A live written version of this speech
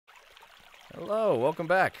Hello, welcome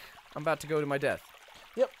back. I'm about to go to my death.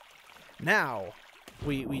 Yep. Now,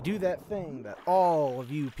 we do that thing that all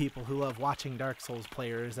of you people who love watching Dark Souls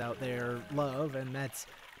players out there love, and that's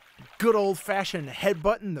good old-fashioned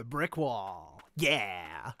headbutting the brick wall.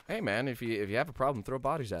 Yeah. Hey man, if you have a problem, throw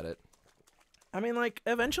bodies at it. I mean, like,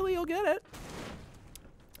 eventually you'll get it.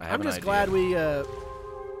 I'm just glad we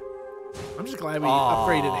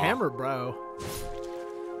upgraded Hammer Bro.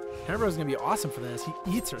 Hammer Bro's gonna be awesome for this. He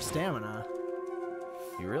eats her stamina.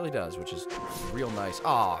 He really does, which is real nice.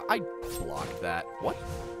 Aw, I blocked that. What?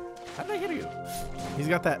 How did I hit you? He's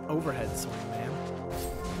got that overhead swing, man.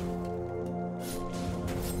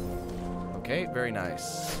 Okay, very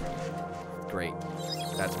nice. Great.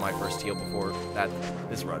 That's my first heal before that.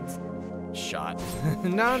 This run's shot.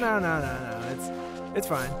 No. It's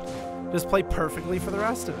fine. Just play perfectly for the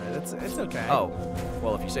rest of it. It's okay. Oh,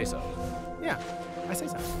 well, if you say so. Yeah, I say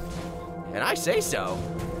so. And I say so.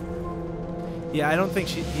 Yeah, I don't think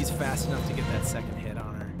he's fast enough to get that second hit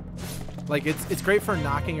on her. Like, it's great for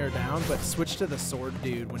knocking her down, but switch to the sword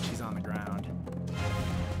dude when she's on the ground.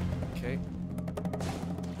 Okay.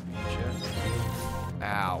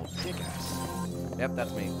 Ow, dick ass. Yep,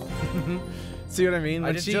 that's me. See what I mean?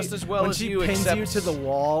 I did just as well when as she you, pins except you to the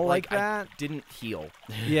wall like that. I didn't heal.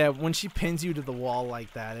 Yeah, when she pins you to the wall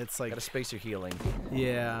like that, it's like... Gotta space your healing.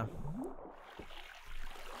 Yeah.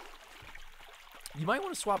 You might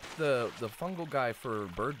want to swap the fungal guy for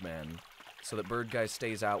Birdman, so that Bird guy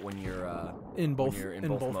stays out when you're in both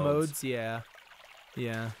modes. Yeah,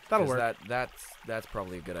 that'll work. That's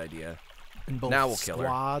probably a good idea. In both now we'll kill her.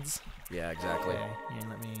 squads. Yeah, exactly. Okay, yeah,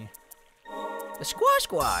 let me. The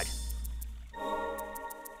squad.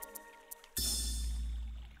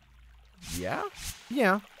 Yeah.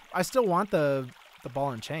 Yeah, I still want the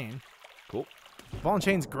ball and chain. Cool. Ball and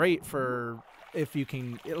chain's great for if you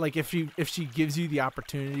can, like, if she gives you the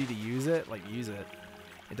opportunity to use it, like, use it.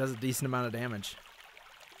 It does a decent amount of damage.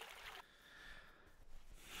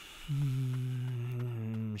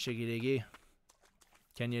 Shiggy diggy.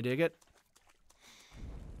 Can you dig it?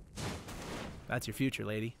 That's your future,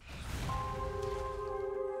 lady.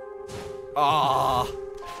 Ah,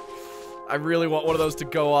 I really want one of those to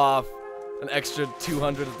go off. An extra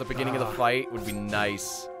 200 at the beginning of the fight would be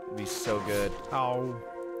nice. It'd be so good. Oh.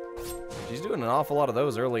 She's doing an awful lot of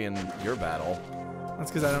those early in your battle.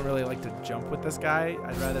 That's because I don't really like to jump with this guy.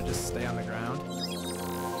 I'd rather just stay on the ground.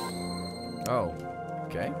 Oh,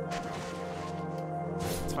 okay.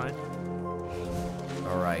 It's fine.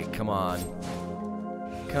 All right, come on.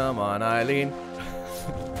 Come on, Eileen.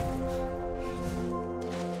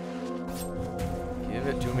 Give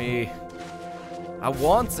it to me. I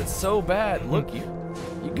wants it so bad. Look, you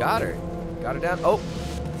got her. Got her down. Oh,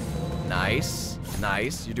 nice.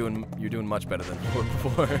 Nice. You're doing much better than you were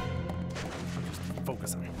before. I'm just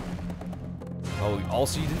focusing. Oh,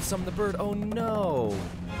 also you didn't summon the bird. Oh no.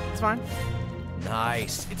 It's fine.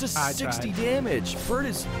 Nice. It's a 60 tried. damage. Bird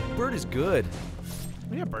is good.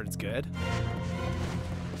 Yeah, bird's good.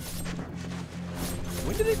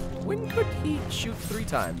 When could he shoot 3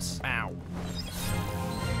 times? Ow.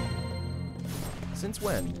 Since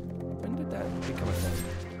when? When did that become a thing?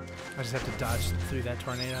 I just have to dodge through that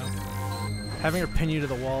tornado. Having her pin you to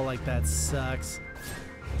the wall like that sucks.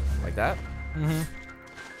 Like that? Mm-hmm.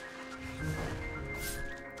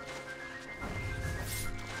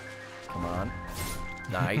 Come on.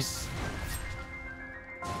 Nice.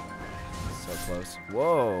 So close.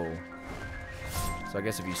 Whoa. So I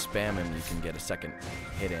guess if you spam him, you can get a second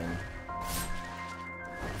hit in.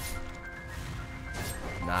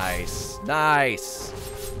 Nice. Nice.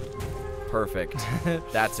 Perfect.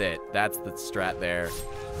 That's it. That's the strat there.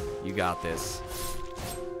 You got this.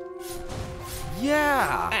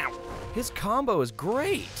 Yeah. Ow. His combo is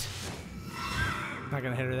great. Not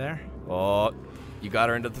gonna hit her there. Oh, you got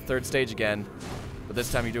her into the 3rd stage again. But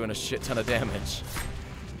this time you're doing a shit ton of damage.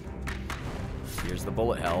 Here's the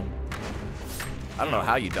bullet hell. I don't know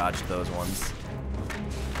how you dodged those ones.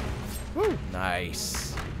 Woo.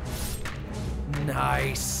 Nice.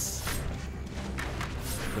 Nice.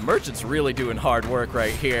 The merchant's really doing hard work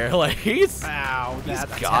right here. Like, he's Ow, that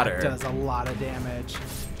got attack her. does a lot of damage.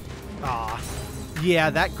 Aw. Yeah,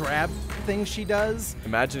 that grab thing she does.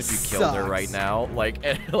 Imagine if you killed her sucks. right now. Like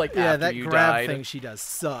Yeah, after that you grab died. thing she does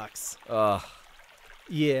sucks. Ugh.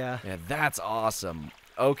 Yeah. Yeah, that's awesome.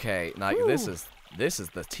 Okay, now Woo. this is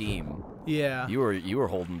the team. Yeah. You were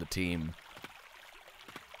holding the team.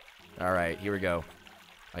 All right, here we go.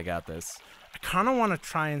 I got this. I kind of want to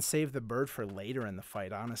try and save the bird for later in the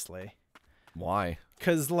fight, honestly. Why?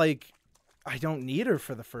 Because, like, I don't need her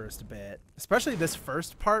for the first bit, especially this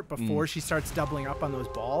first part before she starts doubling up on those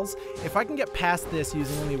balls. If I can get past this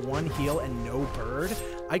using only one heal and no bird,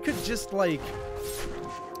 I could just like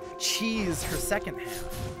cheese her second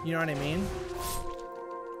half. You know what I mean?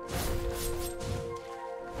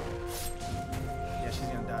 Yeah, she's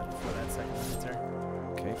gonna dodge before that second one hits her.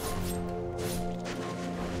 Okay.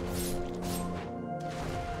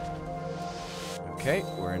 Okay,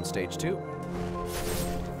 we're in stage 2.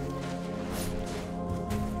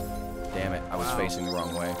 Damn it, I was facing the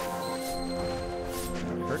wrong way.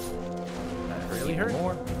 That hurt. That hurt Really even hurt?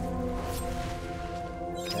 more.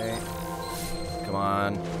 Okay. Come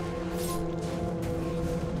on.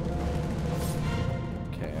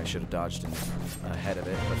 Okay, I should have dodged ahead of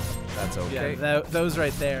it, but that's okay. Yeah, those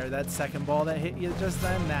right there, that second ball that hit you just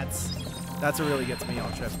then, that's what really gets me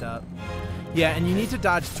all tripped up. Yeah, and you need to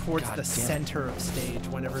dodge towards the center of stage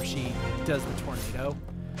whenever she does the tornado,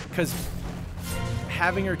 because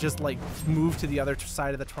having her just like move to the other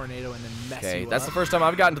side of the tornado and then mess you up. Okay, that's the first time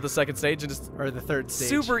I've gotten to the second stage, and it's or the third stage.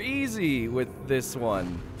 super easy with this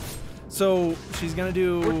one. So she's gonna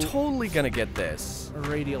do. We're totally gonna get this. A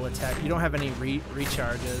radial attack. You don't have any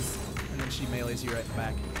recharges, and then she melees you right in the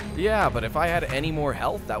back. Yeah, but if I had any more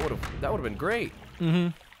health, that would have been great.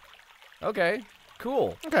 Okay,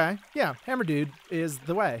 cool. Okay, yeah. Hammer Dude is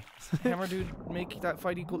the way. Hammer Dude, make that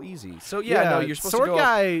fight equal easy. So yeah, no, you're supposed Sword to go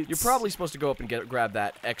Guy. up, you're probably supposed to go up and grab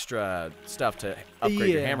that extra stuff to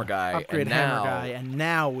upgrade your Hammer Guy. Upgrade and Hammer now, Guy, and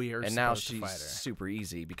now we are. And now supposed to she's fight her. super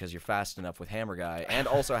easy because you're fast enough with Hammer Guy, and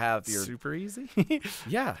also have your super easy.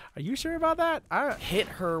 Yeah. Are you sure about that? Hit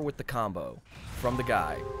her with the combo from the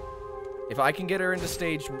guy. If I can get her into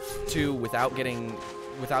stage 2 without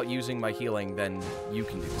using my healing, then you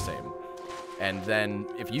can do the same. And then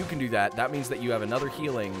if you can do that, that means that you have another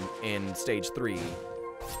healing in stage 3,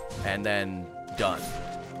 and then done.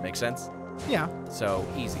 Make sense? Yeah. So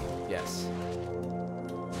easy, yes.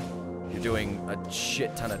 You're doing a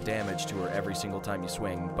shit ton of damage to her every single time you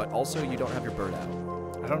swing, but also you don't have your bird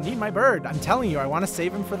out. I don't need my bird. I'm telling you, I want to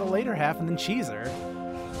save him for the later half and then cheese her.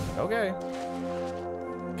 Okay.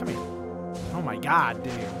 Come here. Oh my god,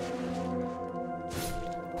 dude.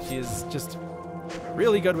 She is just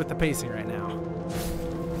really good with the pacing right now.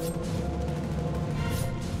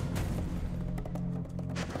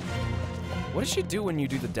 What does she do when you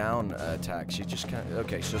do the down attack? She just kind of...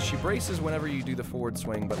 Okay, so she braces whenever you do the forward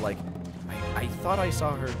swing, but like... I thought I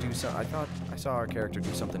saw her do some... I thought I saw our character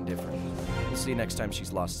do something different. We'll see next time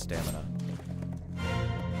she's lost stamina.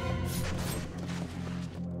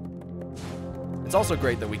 It's also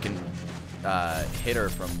great that we can hit her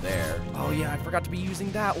from there. Oh yeah, I forgot to be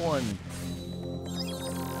using that one.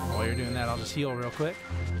 While you're doing that, I'll just heal real quick.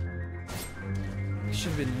 You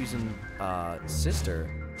should have been using Sister.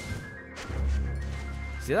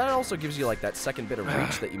 See, that also gives you like that second bit of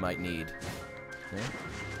reach that you might need. Yeah.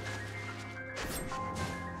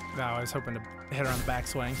 No, I was hoping to hit her on the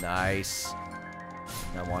backswing. Nice.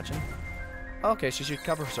 Now I'm watching. Okay, so she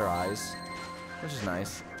covers her eyes, which is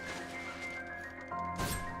nice.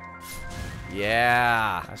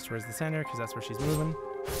 Yeah. That's towards the center, because that's where she's moving.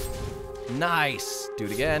 Nice. Do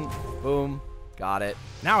it again. Boom. Got it.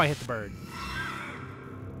 Now I hit the bird.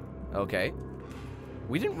 Okay.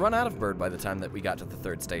 We didn't run out of bird by the time that we got to the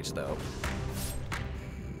third stage, though.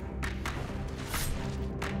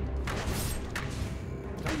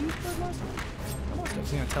 Did I use bird last time? I must have.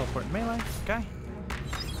 She's going to teleport melee. Okay.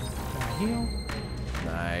 Gonna heal.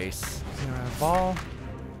 Nice. She's going to ball.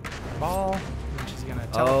 Ball. And she's going to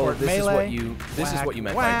teleport melee. This is what you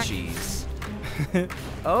meant by cheese.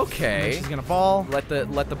 Okay. She's gonna ball. Let the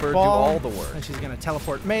bird ball, do all the work. And she's gonna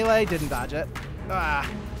teleport melee. Didn't dodge it. Ah.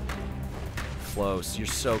 Close. You're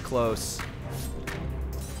so close.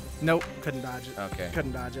 Nope. Couldn't dodge it. Okay.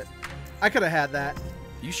 Couldn't dodge it. I could have had that.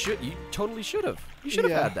 You totally should have. You should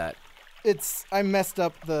have had that. I messed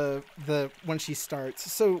up the when she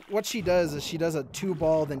starts. So what she does is she does a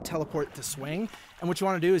 2-ball, then teleport to swing. And what you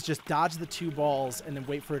want to do is just dodge the 2 balls and then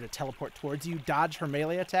wait for her to teleport towards you. Dodge her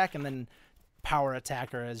melee attack and then power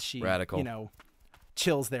attack her as she,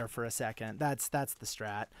 chills there for a second. That's the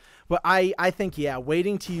strat. But I think, yeah,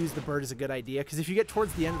 waiting to use the bird is a good idea, because if you get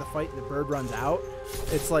towards the end of the fight and the bird runs out,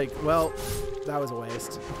 it's like, well, that was a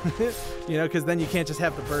waste. Because then you can't just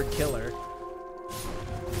have the bird kill her.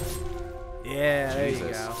 Yeah, there you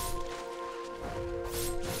go.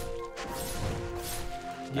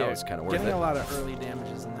 That was kind of worth it. Getting a lot of early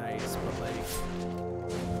damage is nice, but like,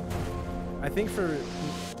 I think for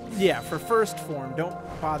first form, don't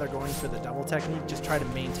bother going for the double technique. Just try to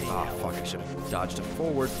maintain health. Fuck, I should have dodged it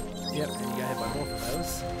forward. Yep, and you got hit by both of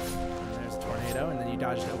those. And there's a tornado, and then you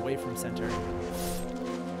dodged it away from center.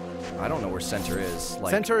 I don't know where center is.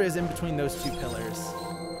 Like, Center is in between those two pillars.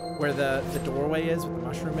 Where the doorway is with the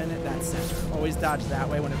mushroom in it, that's center. Always dodge that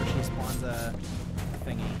way whenever she spawns a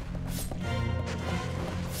thingy.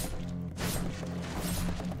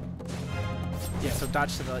 Yeah, so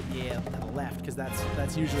dodge to the left, because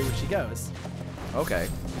that's usually where she goes. Okay.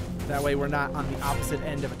 That way we're not on the opposite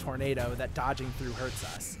end of a tornado that dodging through hurts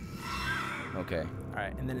us. Okay. All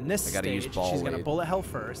right, and then in this I gotta use stage, ball she's gonna weight. bullet hell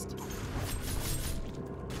first. So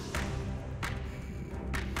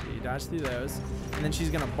you dodge through those, and then she's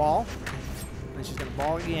gonna ball, and then she's gonna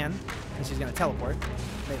ball again, and she's gonna teleport,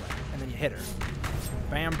 melee, and then you hit her.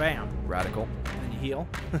 Bam, bam. Radical. And then you heal,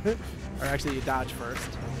 or actually you dodge first,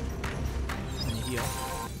 and then you heal.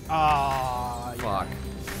 Ah, Fuck.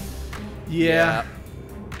 yeah.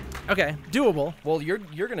 Okay, doable. Well,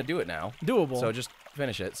 you're gonna do it now. Doable. So just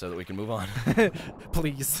finish it so that we can move on.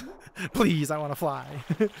 Please. Please, I want to fly.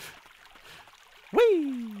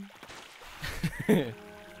 Whee!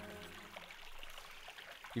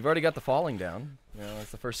 You've already got the falling down. You know,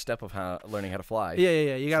 that's the first step of learning how to fly.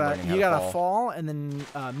 Yeah. You learning how gotta to fall and then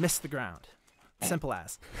miss the ground. Simple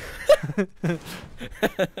as.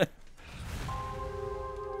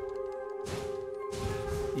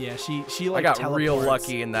 Yeah, she like I got real teleports.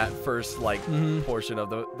 lucky in that first portion of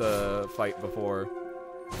the fight before.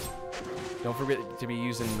 Don't forget to be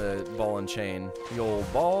using the ball and chain. The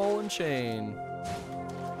old ball and chain.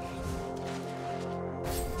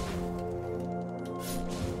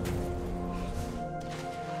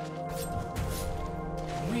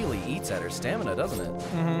 Really eats at her stamina, doesn't it?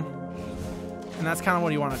 Mm-hmm. And that's kind of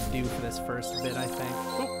what you wanted to do for this first bit, I think.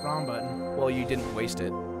 Oop, wrong button. Well, you didn't waste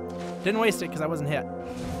it. Didn't waste it because I wasn't hit.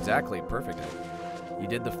 Exactly, perfect.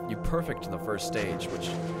 You perfect the first stage, which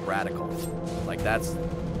radical. Like that's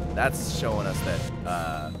showing us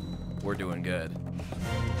that we're doing good.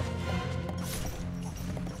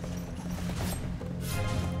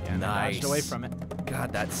 Yeah, and I Nice. dodged away from it.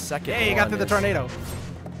 God, that second Hey, you got through the tornado.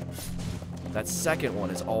 That second one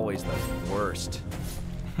is always the worst.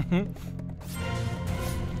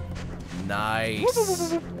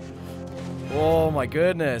 Nice. Oh my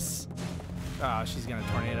goodness. Oh, she's gonna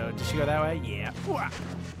tornado. Did she go that way? Yeah.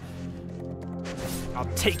 I'll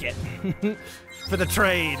take it for the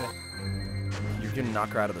trade. You can knock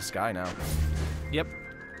her out of the sky now. Yep.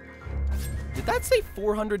 Did that say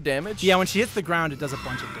 400 damage? Yeah, when she hits the ground, it does a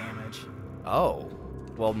bunch of damage. Oh.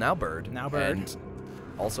 Well, now bird. Now bird. And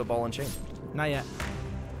also ball and chain. Not yet.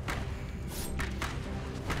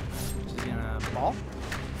 She's gonna ball,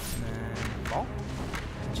 and then ball,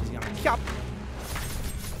 and she's gonna chop.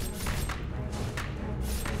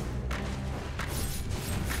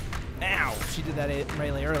 Ow! She did that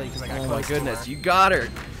melee early because I got Oh close my goodness, to her. you got her.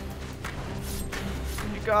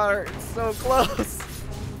 You got her. It's so close.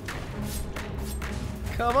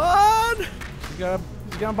 Come on. She's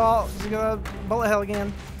gonna ball. She's gonna bullet hell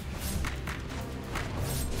again.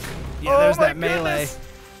 Yeah, Oh there's my that melee. goodness.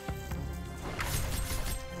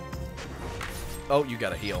 Oh, you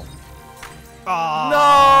gotta heal. Oh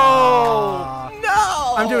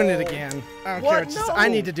No! I'm doing it again. I don't What? care. It's just, No. I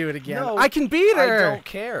need to do it again. No. I can beat her. I don't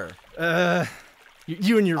care.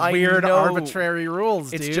 You and your I weird know. arbitrary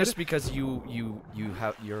rules, It's dude. just because you're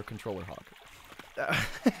a controller hog.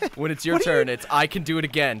 When it's your turn, it's I can do it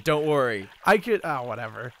again. Don't worry. I could. Oh,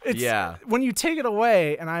 whatever. It's, Yeah. When you take it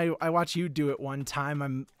away, and I watch you do it one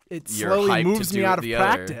time, it You're slowly hyped to moves do me it out of the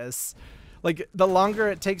other. practice. Like the longer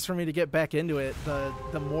it takes for me to get back into it,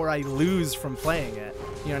 the more I lose from playing it.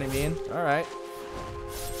 You know what I mean? All right.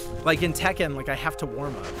 Like in Tekken, like I have to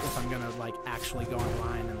warm up if I'm gonna like actually go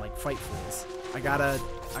online and like fight fools. I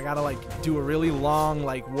gotta like do a really long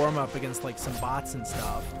like warm up against like some bots and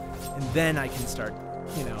stuff, and then I can start,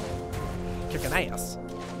 you know, kicking ass.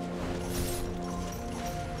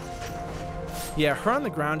 Yeah, her on the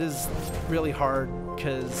ground is really hard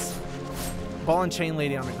because Ball and Chain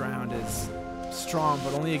Lady on the ground is strong,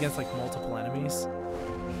 but only against like multiple enemies.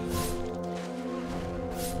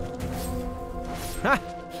 Ha!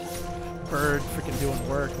 Bird freaking doing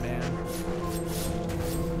work, man.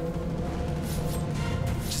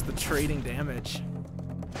 Just the trading damage.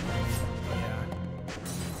 Yeah.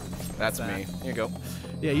 That's that? me. Here you go.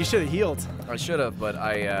 Yeah, you should have healed. I should have, but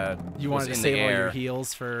I You was wanted to in save the all air. your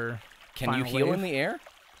heals for Can you final heal wave? in the air?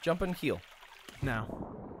 Jump and heal.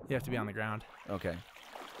 No. You have to be on the ground. Okay.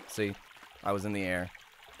 See, I was in the air.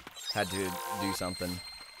 Had to do something.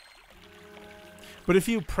 But if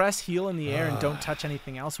you press heal in the air and don't touch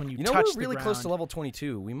anything else when you, You know, touch we're really the close to ground, level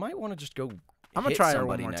 22. We might want to just go I'm gonna hit try her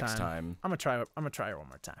somebody one more next time. I'm gonna try her one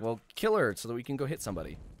more time. Well, kill her so that we can go hit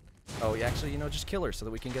somebody. Oh, yeah, actually, you know, just kill her so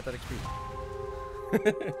that we can get that XP.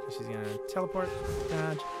 She's gonna teleport,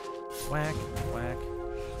 dodge, Whack, whack.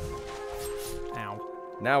 Ow.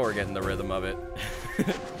 Now we're getting the rhythm of it.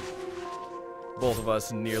 Both of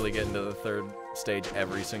us nearly get into the third stage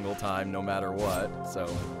every single time, no matter what. So,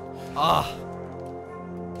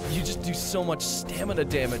 you just do so much stamina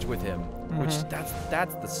damage with him, which that's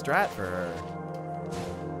the strat for her.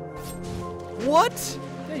 What?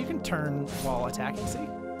 Yeah, you can turn while attacking. See?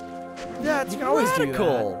 That's you can always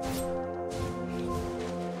radical.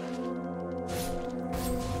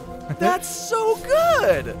 That's so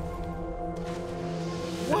good.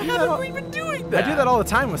 Why haven't we been doing that? I do that all the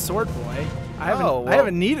time with Sword Boy. I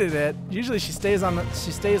haven't needed it. Usually she stays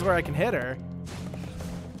where I can hit her.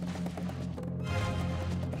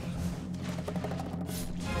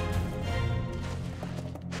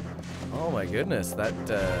 Oh my goodness, that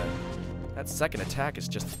second attack is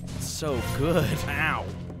just so good. Ow.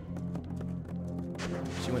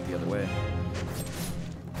 She went the other way.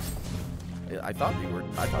 I thought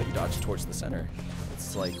you dodged towards the center.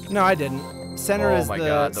 It's like no, I didn't. Center is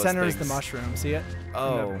the mushroom. See it?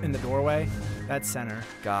 Oh, in the doorway. That's center.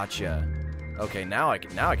 Gotcha. Okay, now I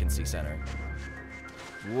can see center.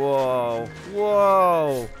 Whoa,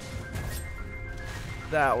 whoa.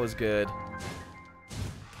 That was good.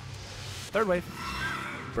 Third wave.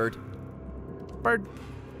 Bird. Bird.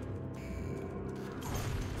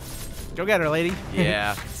 Go get her, lady.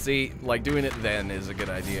 Yeah. See, like doing it then is a good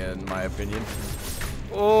idea in my opinion.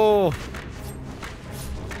 Oh.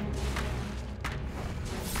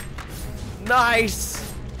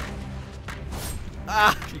 Nice.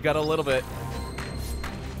 Ah, you got a little bit.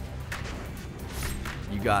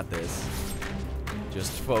 You got this.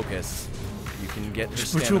 Just focus. You can get your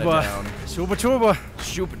stamina down. Chuba chuba.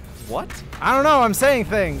 Chuba. What? I don't know. I'm saying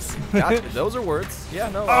things. Gotcha. Those are words. Yeah,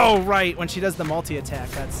 no. Oh, right. When she does the multi-attack,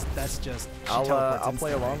 that's just. I'll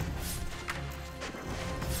play along.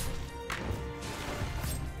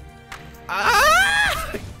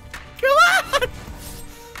 Ah! Come on!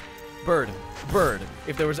 Bird. Bird.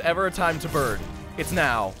 If there was ever a time to bird, it's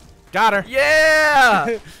now. Got her.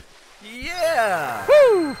 Yeah! Yeah!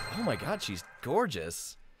 Woo! Oh my god, she's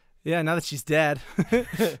gorgeous. Yeah, now that she's dead.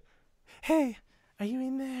 Hey, are you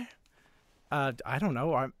in there? I don't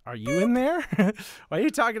know. Are you in there? Why are you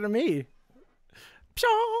talking to me? Pshaw!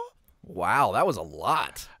 Wow, that was a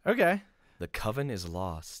lot. Okay. The coven is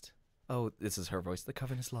lost. Oh, this is her voice. The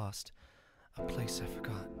coven is lost. A place I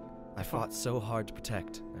forgot. I fought so hard to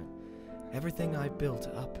protect. Everything I built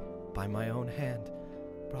up by my own hand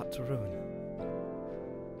brought to ruin.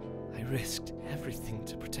 I risked everything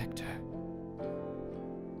to protect her.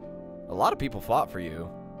 A lot of people fought for you.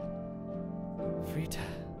 Fretia?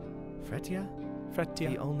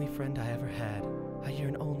 The only friend I ever had. I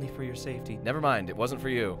yearn only for your safety. Never mind, it wasn't for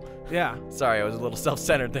you. Yeah. Sorry, I was a little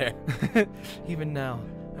self-centered there. Even now,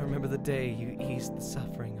 I remember the day you eased the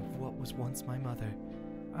suffering of what was once my mother.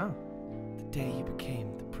 Oh. The day you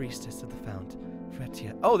became the priestess of the fount,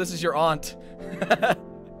 Fretia. Oh, this is your aunt.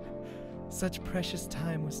 Such precious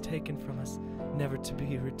time was taken from us, never to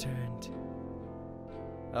be returned.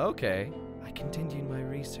 Okay. I continued my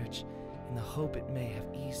research in the hope it may have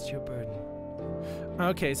eased your burden.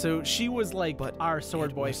 Okay, so she was like our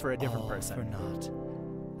sword boy for a different all person. For naught.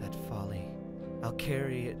 That folly. I'll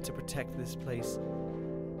carry it to protect this place,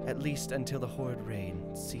 at least until the horrid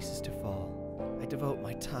rain ceases to fall. I devote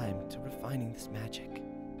my time to refining this magic.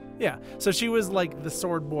 Yeah, so she was like the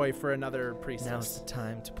sword boy for another priestess. Now's the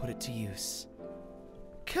time to put it to use.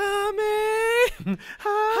 Coming!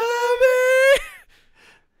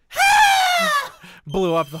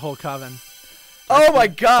 Blew up the whole coven. Oh my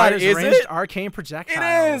god, Fires is ranged it? arcane projectiles.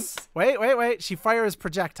 It is! Wait. She fires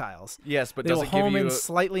projectiles. Yes, but They does will it give home you in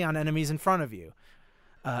slightly on enemies in front of you.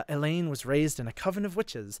 Elaine was raised in a coven of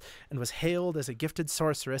witches and was hailed as a gifted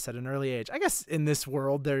sorceress at an early age. I guess in this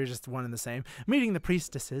world, they're just one and the same. Meeting the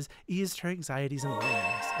priestesses eased her anxieties and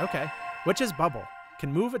loneliness. Okay. Witch's bubble.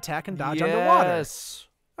 Can move, attack, and dodge underwater. Yes.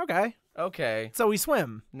 Okay. Okay. So we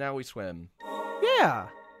swim. Now we swim. Yeah.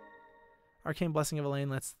 Arcane Blessing of Elaine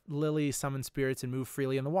lets Lily summon spirits and move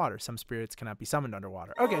freely in the water. Some spirits cannot be summoned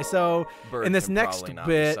underwater. Okay, so Bird in this can next probably not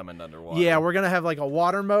bit, be summoned underwater. yeah, we're going to have like a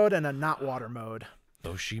water mode and a not water mode.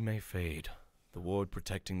 Though she may fade, the ward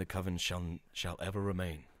protecting the coven shall ever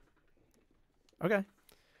remain. Okay.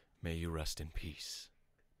 May you rest in peace.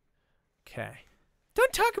 Okay.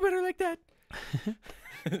 Don't talk about her like that.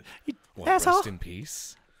 asshole. Rest in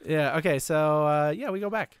peace? Yeah, okay, so, yeah, we go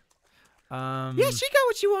back. Yeah, she got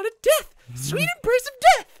what she wanted. Death! Sweet embrace of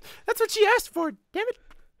death! That's what she asked for, damn it.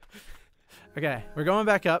 Okay, we're going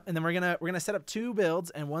back up, and then we're gonna set up two builds,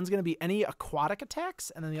 and one's gonna be any aquatic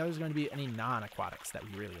attacks, and then the other's going to be any non-aquatics that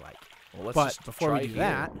we really like. Well, let's But just before try we do here.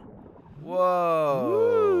 that, Whoa.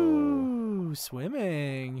 Ooh,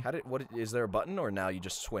 swimming. What is there a button or now you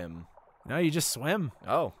just swim? No, you just swim.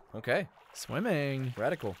 Oh, okay. Swimming.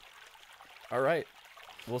 Radical. All right.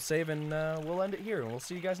 We'll save and we'll end it here, and we'll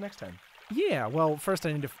see you guys next time. Yeah, well, first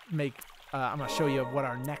I need to make, I'm going to show you what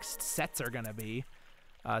our next sets are going to be.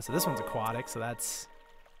 So this one's aquatic, so I'm just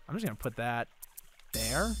going to put that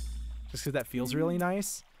there, just because that feels really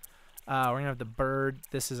nice. We're going to have the bird.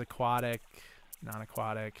 This is aquatic,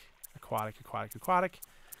 non-aquatic, aquatic, aquatic, aquatic.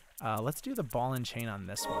 Let's do the ball and chain on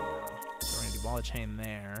this one, though. So we're going to do ball and chain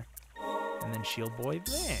there, and then shield boy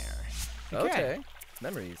there. Okay.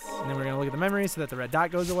 Memories. And then we're going to look at the memories so that the red dot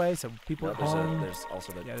goes away, so people at home... There's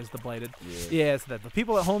also the... Yeah, there's the bladed. Yeah, so that the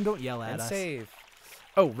people at home don't yell at and us. save.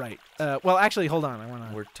 Oh, right. Well, actually, hold on. I want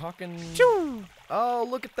to... We're talking... Pew! Oh,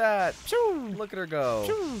 look at that. Pew! Look at her go.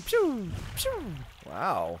 Pew! Pew! Pew!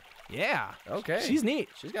 Wow. Yeah. Okay. She's neat.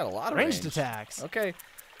 She's got a lot of Ranged range. attacks. Okay.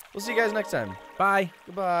 We'll see you guys next time. Bye.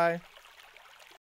 Goodbye.